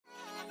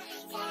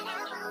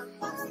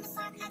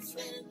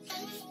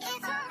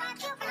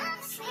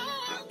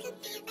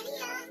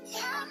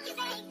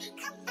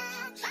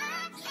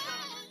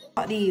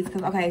These,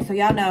 because, okay, so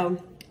y'all know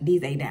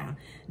these ain't down.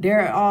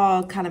 They're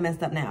all kind of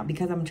messed up now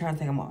because I'm trying to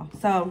take them off.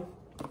 So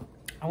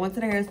I went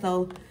to the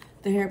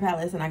hair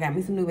palace, and I got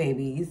me some new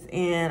babies.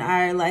 And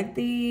I like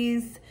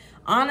these.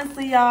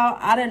 Honestly, y'all,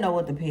 I didn't know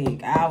what to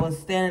pick. I was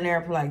standing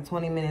there for like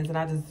 20 minutes, and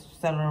I just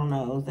settled on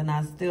those. And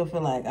I still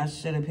feel like I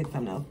should have picked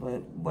something else,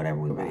 but whatever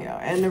we video.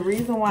 And the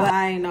reason why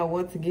I didn't know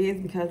what to get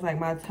is because, like,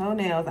 my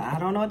toenails, I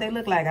don't know what they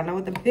look like. I know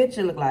what the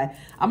picture look like.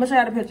 I'm going to show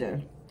you the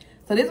picture.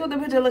 So this is what the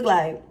picture look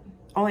like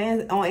on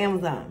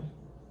Amazon.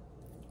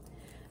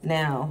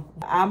 Now,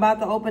 I'm about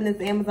to open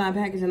this Amazon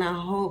package, and I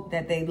hope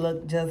that they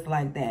look just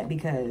like that,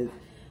 because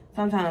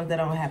sometimes that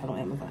don't happen on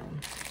Amazon.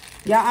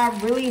 Y'all, I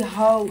really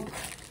hope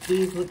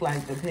these look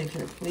like the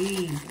picture,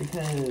 please,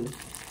 because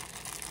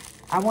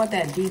I want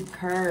that deep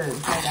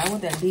curve. Like, I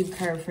want that deep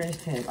curve French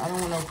tip. I don't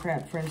want no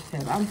crap French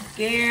tip. I'm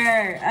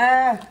scared.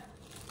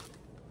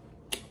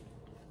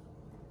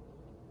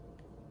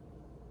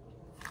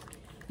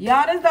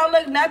 Y'all, this don't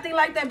look nothing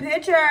like the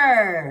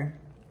picture.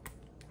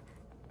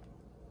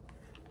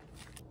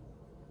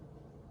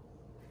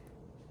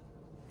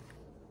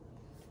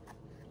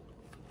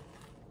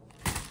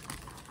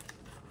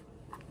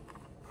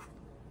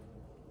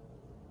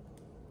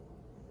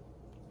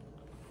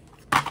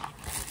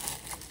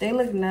 They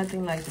look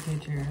nothing like the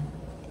picture.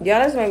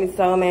 Y'all, this made me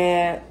so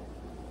mad.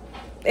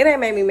 It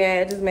ain't made me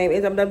mad. It just made me,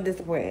 I'm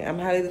disappointed. I'm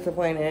highly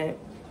disappointed.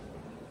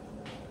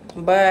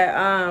 But,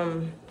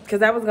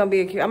 because that was going to be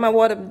a cute. I mean,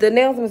 well, the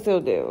nails can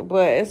still do.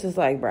 But it's just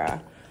like, bruh.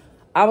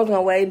 I was going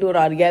to wait and do it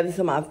all together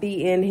so my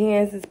feet and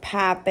hands is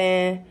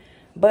popping.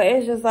 But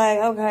it's just like,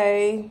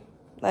 okay.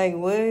 Like,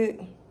 what?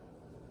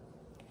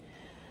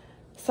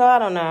 So, I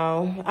don't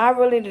know. I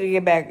really need to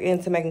get back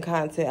into making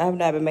content. I've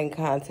not been making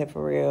content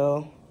for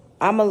real.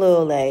 I'm a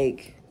little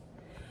like,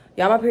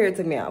 y'all, my period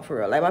took me out for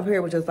real. Like, my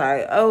period was just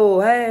like, oh,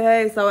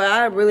 hey. So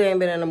I really ain't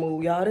been in the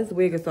mood. Y'all, this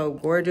wig is so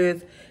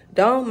gorgeous.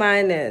 Don't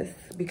mind this,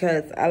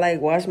 because I like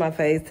washed my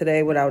face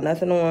today without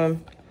nothing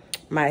on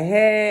my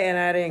head, and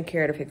I didn't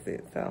care to fix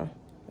it. So,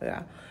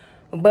 yeah.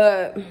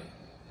 But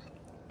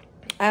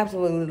I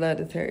absolutely love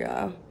this hair,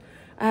 y'all.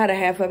 I had a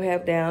half up,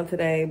 half down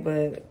today,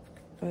 but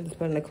I just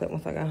put in the clip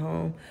once I got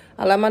home.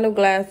 I love my new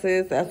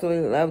glasses.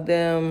 Absolutely love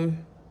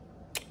them.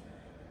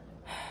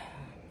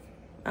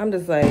 I'm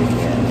just like,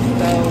 yeah.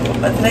 So,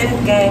 but today's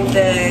game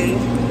day.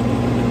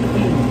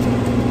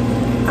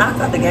 I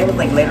thought the game was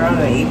like later on in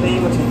the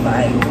evening, which is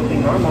like would be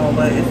normal,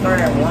 but it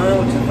started at 1,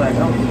 which is like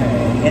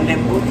okay. And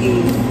then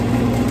Bookie,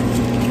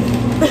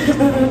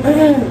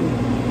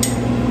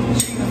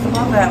 she was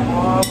supposed to have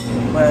off,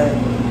 but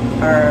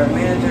her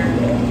manager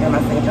at my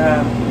same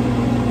job,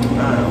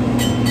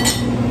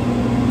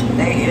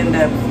 they end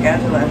up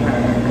scheduling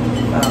her,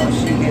 so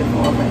she gets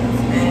off at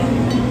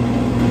 10.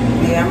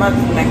 Yeah, I'm about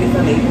to make me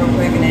something to eat real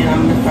quick, and then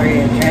I'm gonna start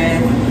getting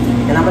dressed,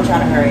 and I'm gonna try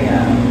to hurry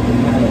up.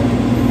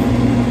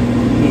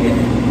 Yeah.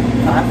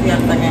 So I'll see you in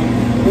a second.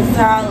 This is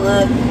how I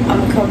look. I'm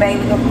gonna come back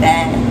look up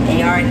that, and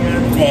you already know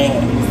the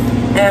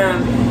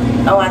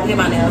bags. Oh, I did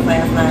my nails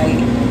last night.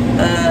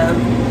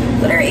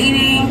 So they're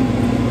eating,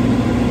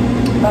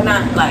 but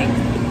not like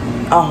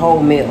a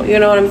whole meal. You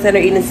know what I'm saying?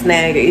 They're eating a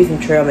snack, they're eating some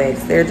trail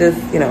mix. They're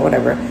just, you know,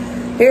 whatever.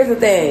 Here's the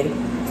thing.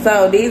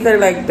 So these are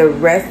like the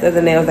rest of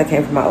the nails that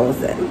came from my old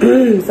set.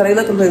 So they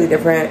look completely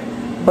different.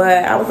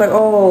 But I was like,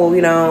 oh,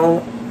 you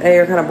know,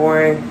 they're kind of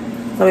boring.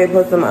 So let me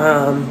put some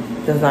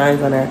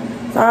designs on there.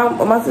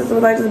 So my sister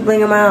was like, just bring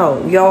them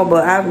out. Y'all,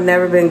 but I've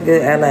never been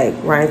good at like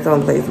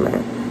rhinestone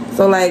placement.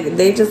 So like,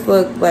 they just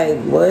look like,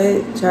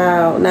 what,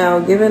 child? Now,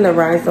 given the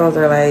rhinestones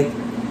are like,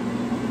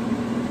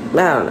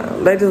 I don't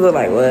know. They just look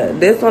like what?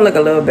 This one look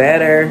a little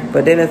better.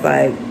 But then it's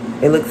like,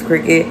 it looks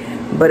crooked.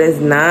 But it's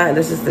not.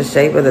 It's just the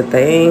shape of the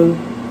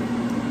thing.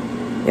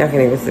 Y'all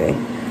can't even see.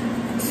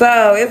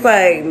 So it's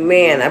like,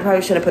 man, I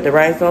probably should have put the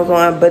rhinestones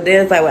on, but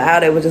then it's like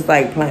without it was just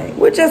like plain,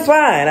 which is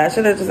fine. I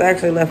should have just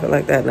actually left it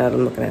like that. Now that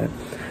I'm looking at it,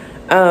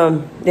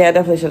 yeah, I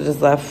definitely should have just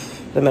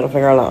left the middle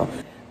finger alone.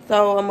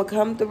 So I'm gonna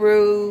come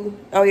through.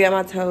 Oh yeah,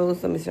 my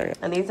toes. Let me show you.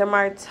 And these are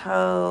my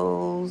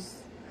toes.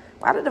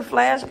 Why did the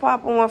flash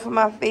pop on for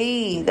my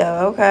feet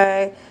though?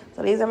 Okay,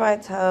 so these are my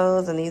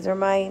toes and these are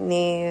my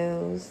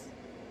nails.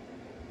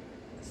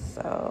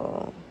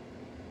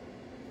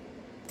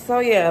 So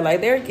yeah,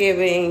 like they're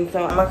giving.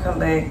 So I'm gonna come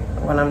back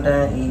when I'm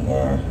done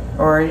eating,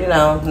 or you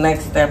know,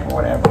 next step or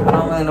whatever. I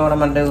don't really know what I'm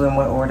gonna do in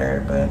what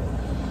order, but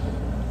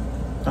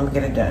I'm gonna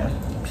get it done.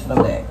 So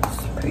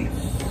next, peace.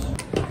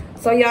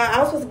 So y'all, I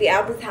was supposed to be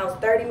out this house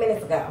 30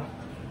 minutes ago,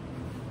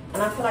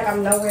 and I feel like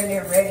I'm nowhere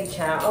near ready,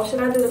 child. Oh, should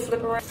I do the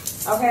flip around?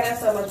 Okay, that's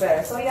so much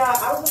better. So y'all,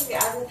 I was supposed to be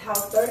out this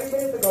house 30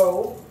 minutes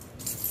ago,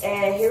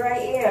 and here I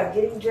am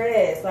getting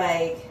dressed.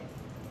 Like,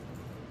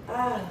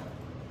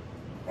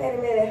 wait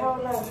a minute,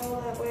 hold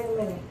up, wait a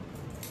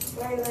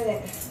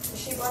minute. Is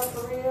she broke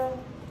for real?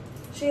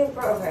 She is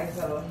broke. Okay,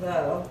 so,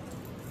 no.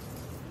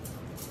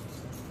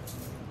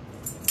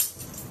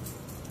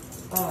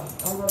 Oh,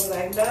 I'm gonna be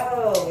like,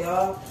 no,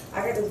 y'all.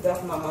 I got this belt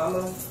from my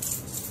mama.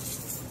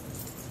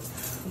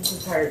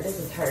 This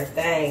is her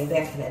thing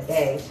back in the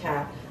day,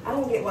 child. I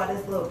don't get why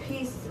this little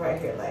piece is right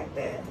here like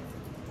that.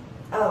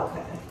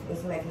 Okay,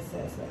 it's making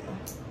sense now.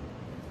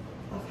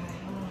 Okay.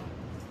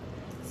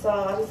 So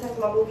I just texted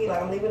my boogie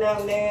like I'm leaving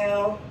out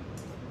now.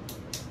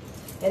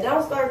 It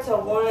don't start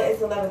till 1.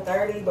 It's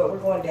 11:30, but we're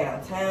going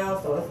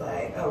downtown, so it's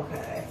like,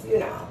 okay, you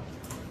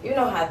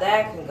know how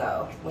that can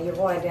go when you're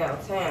going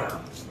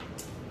downtown.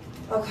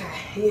 Okay,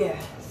 yeah.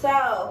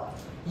 So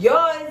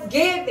y'all is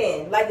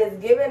giving, like it's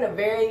giving a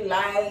very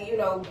light,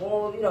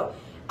 warm,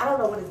 I don't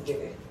know what it's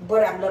giving,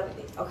 but I'm loving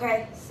it.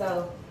 Okay,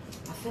 so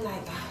I feel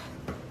like.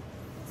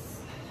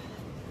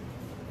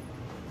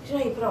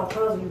 You put on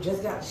clothes and you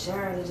just got a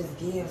shower and it just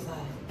gives like,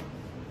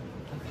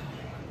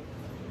 okay.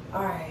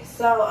 Alright,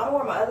 so I'm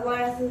wearing my other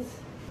glasses.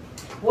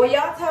 Well,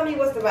 y'all tell me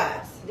what's the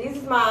vibes. These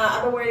is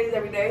I've been wearing these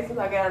every day since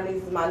I got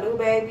these. Is my new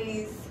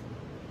babies.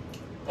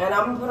 And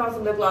I'm gonna put on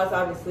some lip gloss,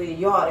 obviously.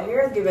 Y'all, the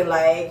hair is giving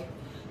like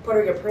Puerto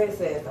Rican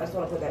princess. I just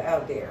wanna put that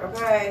out there,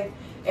 okay?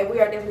 And we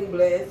are definitely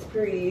blessed,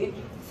 period.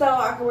 So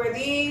I can wear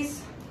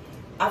these.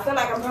 I feel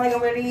like I'm probably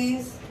gonna wear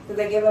these because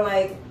they're giving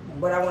like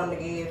what I want them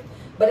to give.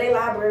 But they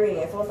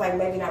librarian, so it's like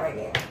maybe not right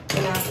now,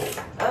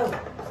 Oh,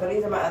 so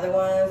these are my other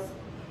ones.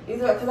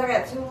 These are, because I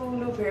got 2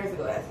 new pairs of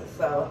glasses,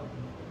 so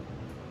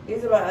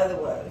these are my other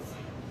ones.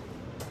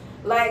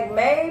 Like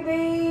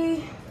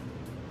maybe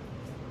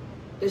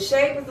the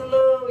shape is a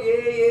little,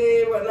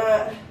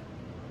 whatnot.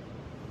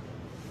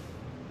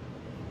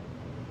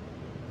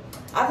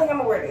 I think I'm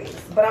gonna wear these,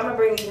 but I'm gonna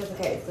bring these just in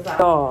case.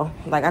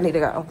 Like I need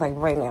to go, like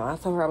right now. I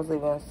told her I was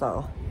leaving,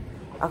 so.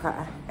 Okay,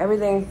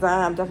 everything's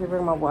done. I'm definitely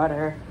bringing my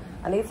water.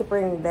 I need to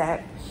bring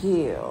that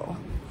heel.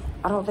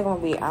 I don't think I'm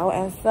gonna be out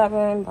at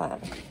 7,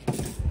 but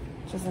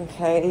just in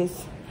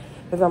case.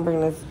 We're gonna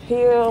bring this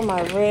heel,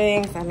 my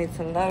rings. I need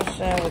some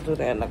lotion. We'll do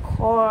that in the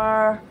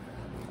car.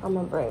 I'm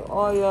gonna bring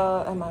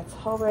oil and my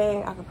toe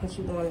ring. I can put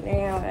you on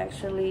now,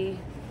 actually.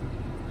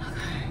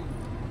 Okay.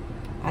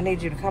 I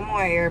need you to come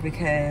on here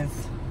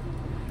because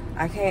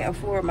I can't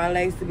afford my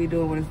legs to be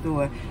doing what it's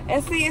doing.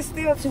 And see, it's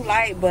still too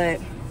light,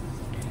 but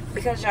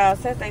because y'all,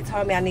 since they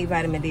told me I need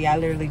vitamin D, I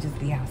literally just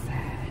be outside.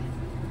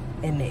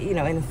 In the,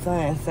 in the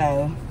sun,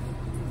 so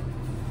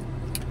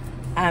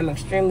I'm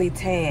extremely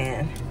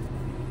tan,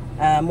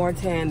 more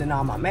tan than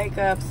all my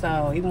makeup.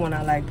 So even when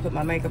I like put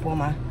my makeup on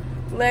my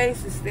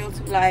legs, it's still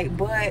too light.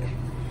 But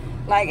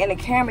like in the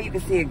camera, you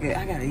can see it good.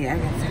 I gotta tell you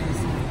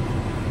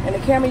something. In the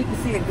camera, you can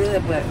see it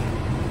good, but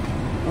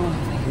oh,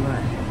 thank you,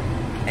 Lord.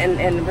 And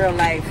in real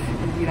life,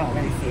 you don't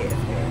really see it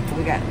as good. So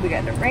we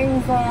got the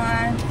rings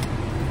on.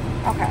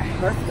 Okay,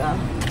 let's go.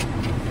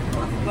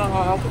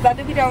 Because I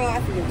do be doing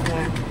glasses this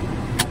one.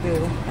 I do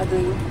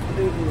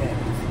that.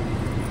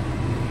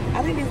 I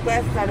think these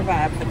glasses are the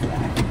vibe for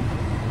today.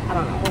 I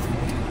don't know.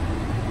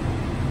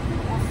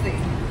 We'll see.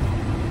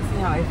 See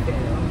how I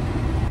feel.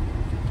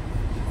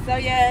 So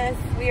yes,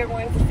 we are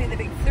going to see the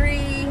big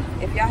 3.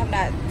 If y'all have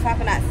not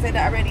said it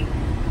already,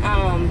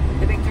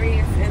 the big 3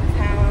 is in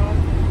town,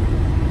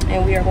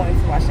 and we are going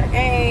to watch that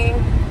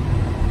game.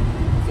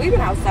 We've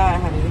been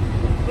outside, honey.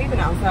 We've been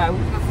outside.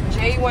 We're going to see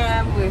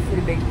GRWM. We're going to see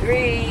the big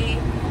 3.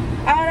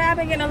 I've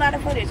been getting a lot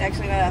of footage,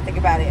 actually, now that I think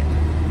about it.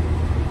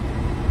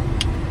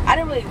 I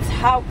didn't really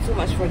talk too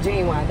much for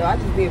GRWM, though. I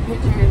just did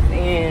pictures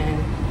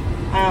and,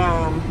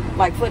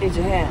 like, footage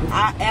of him.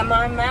 In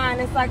my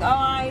mind, it's like, oh,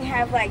 I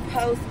have, like,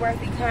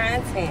 post-worthy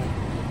content.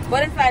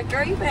 But it's like,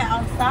 girl, you've been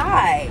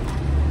outside.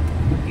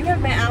 You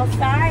have been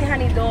outside,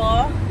 honey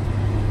doll.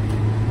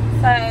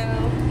 So,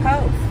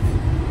 post.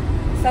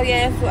 So,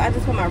 yeah, so I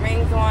just put my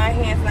rings on,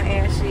 hands not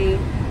ashy.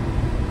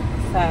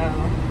 So,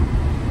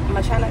 I'm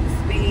gonna try not to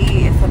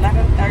speed. It's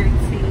 11:30.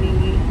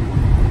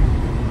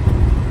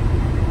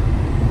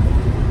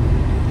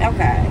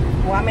 Okay.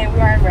 Well, I mean, we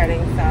are ready,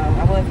 so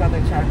I was about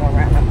to try to go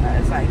around them, but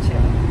it's like chill,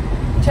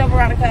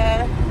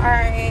 Veronica. All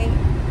right.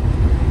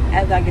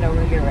 As I get over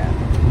to get around.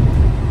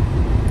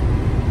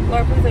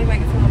 Lord, please let me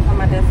make it to and from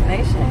my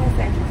destination.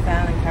 Safe and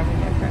sound and cover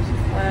your precious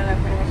blood. I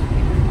pray that you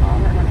keep us all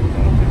hurt,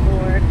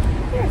 Lord.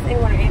 If there's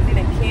anyone or anything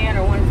that can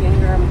or wants to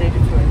any harm or danger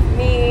towards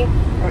me,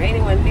 or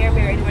anyone near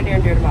me, or anyone near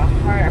and dear to my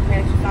heart, I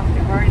pray that you soften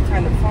your heart and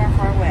turn them far,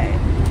 far away.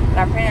 And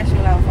I pray that you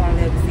allow us all to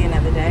live to see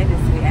another day.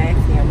 This we ask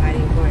in your mighty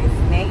and glorious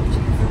name,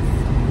 Jesus.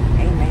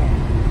 Amen.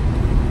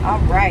 All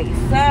right,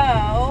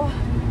 so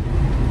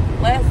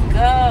let's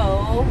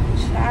go,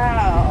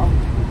 child.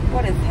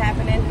 What is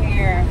happening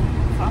here?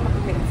 So I'm gonna go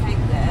ahead and take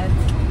that.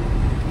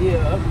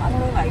 Yeah, I'm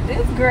really like,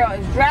 this girl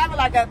is driving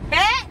like a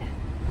bat.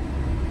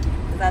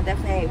 Cause I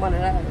definitely ain't one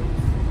of those.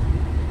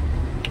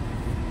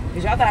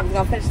 Cause y'all thought I was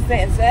gonna finish the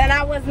sentence, and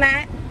I was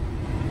not.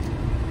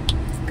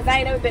 Cause I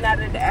ain't never been out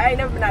of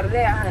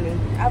there, honey.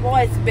 I've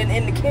always been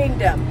in the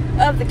kingdom,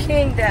 of the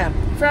kingdom,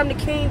 from the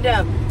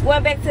kingdom,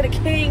 went back to the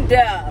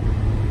kingdom.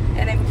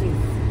 And then Jesus.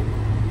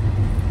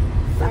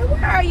 So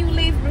why are you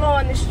leaf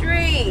blowing the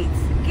streets?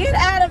 Get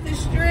out of the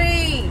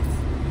streets.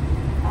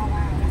 Oh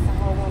wow, that's a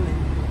whole woman.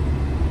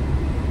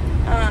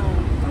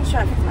 I'm just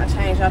trying to fix my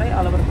change, y'all. They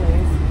all over the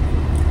place.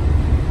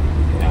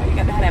 You know, you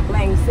got to have that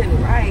bling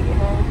sitting right, you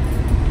know.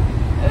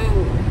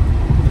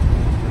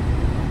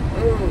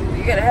 Ooh,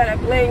 you gotta have that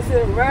bling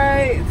sitting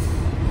right.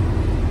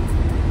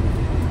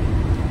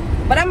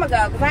 But I'm gonna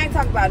go because I ain't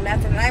talking about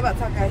nothing. And I ain't about to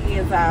talk our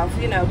heads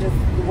off, you know, just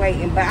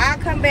waiting. But I'll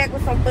come back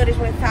with some footage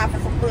when it's time for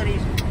some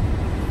footage.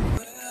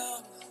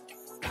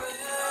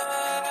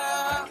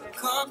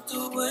 Come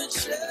through and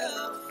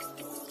chill,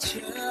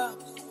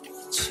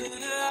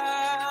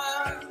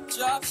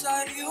 drops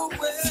like you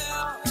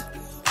will,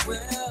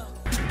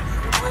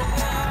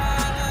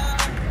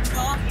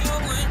 come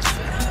through and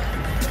chill,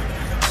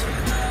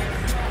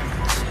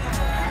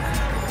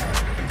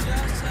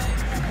 just like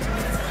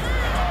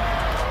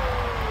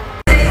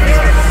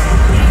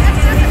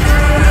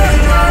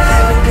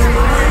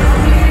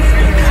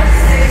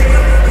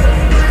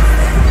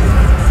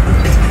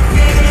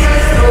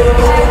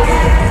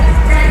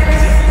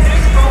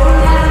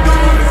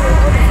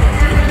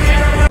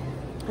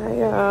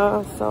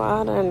so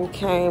I done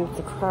came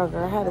to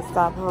Kroger. I had to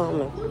stop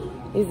home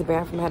and use the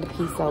bathroom. I had to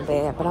pee so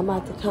bad. But I'm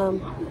about to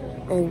come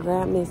and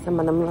grab me some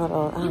of them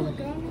little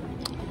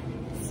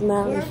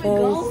smiley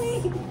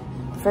face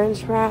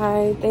French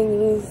fry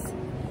thingies.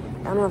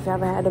 I don't know if y'all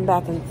ever had them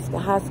back in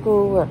high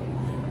school or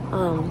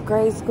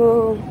grade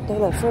school. They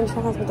look French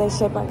fries, but they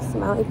shape like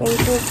smiley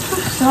faces.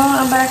 So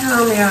I'm back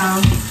home,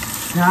 y'all.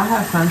 Y'all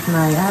had fun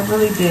tonight. I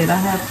really did. I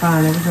had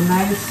fun. It was a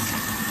nice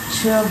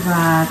chill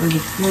vibe. It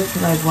was good to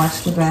like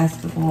watch the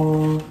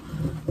basketball.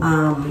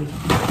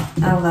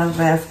 I love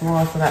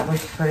basketball, so that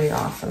was pretty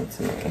awesome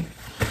to me.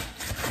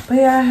 But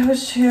yeah, it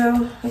was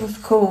chill. It was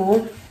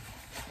cool.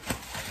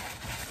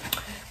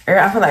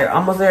 I feel like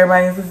almost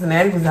everybody in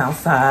Cincinnati was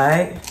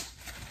outside.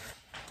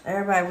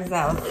 Everybody was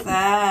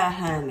outside,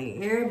 honey.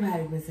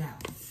 Everybody was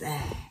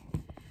outside.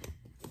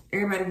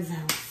 Everybody was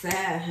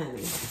outside,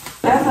 honey.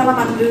 That's all I'm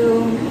about to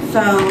do.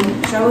 So,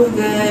 show was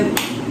good.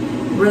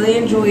 Really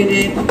enjoyed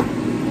it.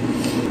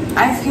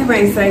 Ice Cube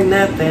ain't say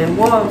nothing.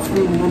 Well,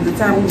 from the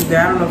time he was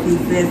there, I don't know if he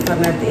said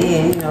something at the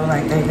end, you know,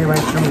 like thank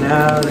everybody for coming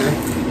out or,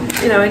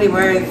 you know, any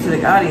words to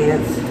the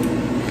audience.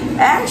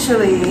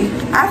 Actually,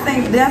 I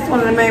think that's one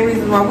of the main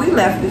reasons why we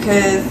left,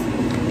 because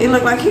it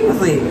looked like he was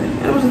leaving.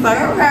 It was just like,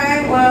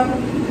 okay, well,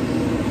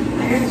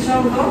 I guess the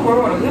show was over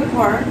with a good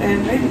part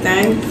and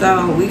everything.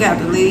 So we got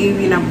to leave,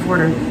 you know, before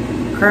the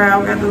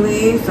crowd got to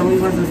leave, so we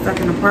wasn't stuck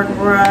in the parking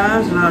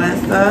garage and all that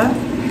stuff.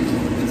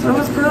 So it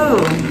was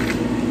cool.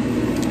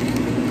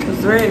 It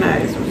was very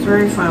nice. It was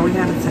very fun. We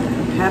had a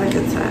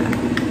good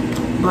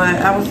time.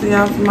 But I will see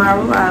y'all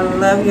tomorrow. I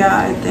love y'all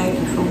and thank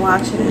you for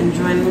watching and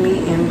joining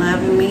me and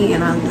loving me.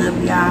 And I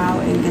love y'all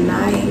and good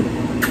night.